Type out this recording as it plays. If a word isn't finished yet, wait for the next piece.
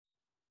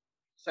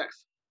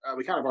sex.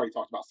 We kind of already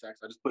talked about sex.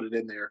 I just put it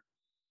in there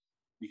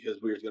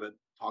because we were going to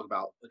talk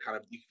about the kind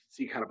of, you can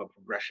see kind of a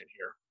progression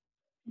here.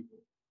 People,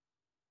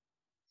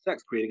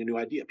 sex, creating a new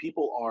idea.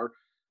 People are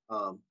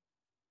um,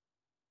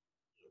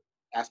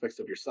 aspects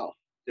of yourself,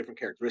 different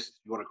characteristics.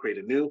 You want to create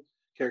a new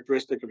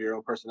characteristic of your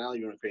own personality.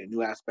 You want to create a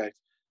new aspect.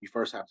 You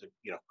first have to,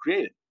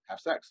 create it, have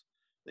sex.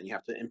 Then you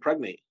have to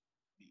impregnate,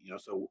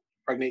 so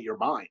impregnate your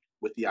mind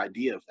with the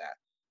idea of that.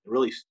 And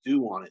really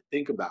stew on it.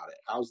 Think about it.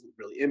 How's it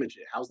really image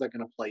it? How's that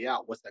going to play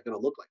out? What's that going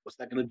to look like? What's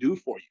that going to do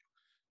for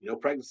you?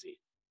 Pregnancy.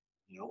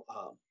 You know,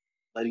 um,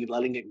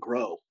 letting it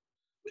grow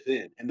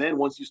within. And then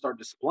once you start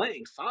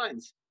displaying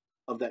signs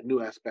of that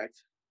new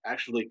aspect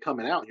actually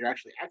coming out, you're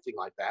actually acting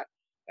like that.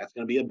 That's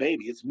going to be a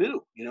baby. It's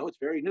new. It's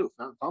very new.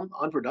 If I'm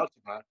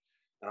unproductive and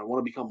I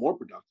want to become more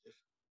productive,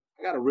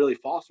 I got to really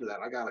foster that.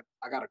 I got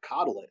to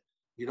coddle it.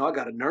 I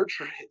got to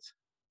nurture it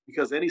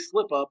because any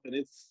slip up and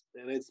it's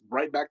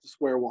right back to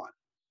square one.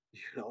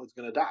 It's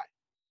going to die.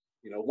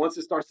 Once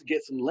it starts to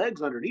get some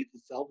legs underneath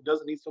itself, it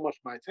doesn't need so much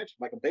of my attention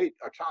like a baby,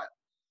 a child.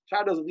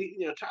 Child doesn't need,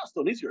 child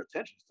still needs your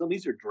attention, still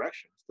needs your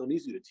direction, still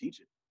needs you to teach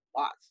it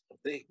lots of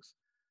things,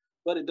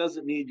 but it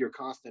doesn't need your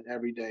constant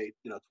everyday,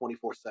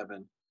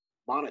 24/7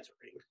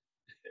 monitoring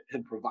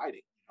and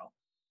providing.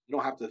 You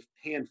don't have to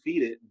hand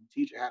feed it and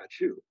teach it how to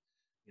chew.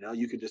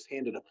 You can just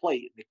hand it a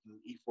plate and it can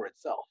eat for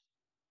itself.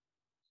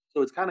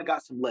 So it's kind of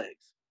got some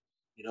legs.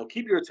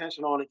 Keep your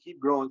attention on it, keep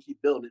growing, keep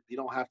building it. You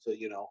don't have to,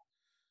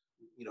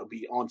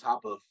 be on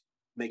top of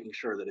making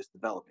sure that it's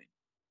developing.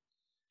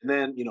 And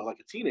then, like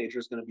a teenager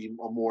is going to be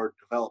a more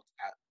developed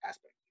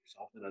aspect of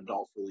yourself. An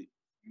adult, fully,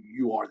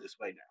 you are this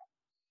way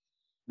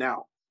now.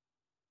 Now,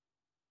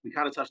 we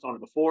kind of touched on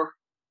it before,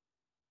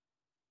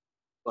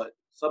 but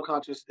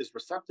subconscious is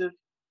receptive,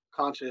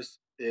 conscious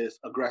is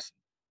aggressive.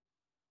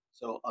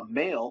 So a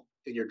male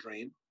in your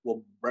dream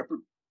will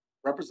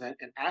represent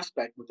an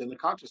aspect within the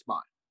conscious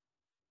mind.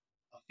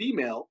 A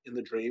female in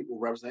the dream will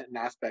represent an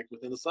aspect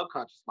within the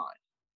subconscious mind.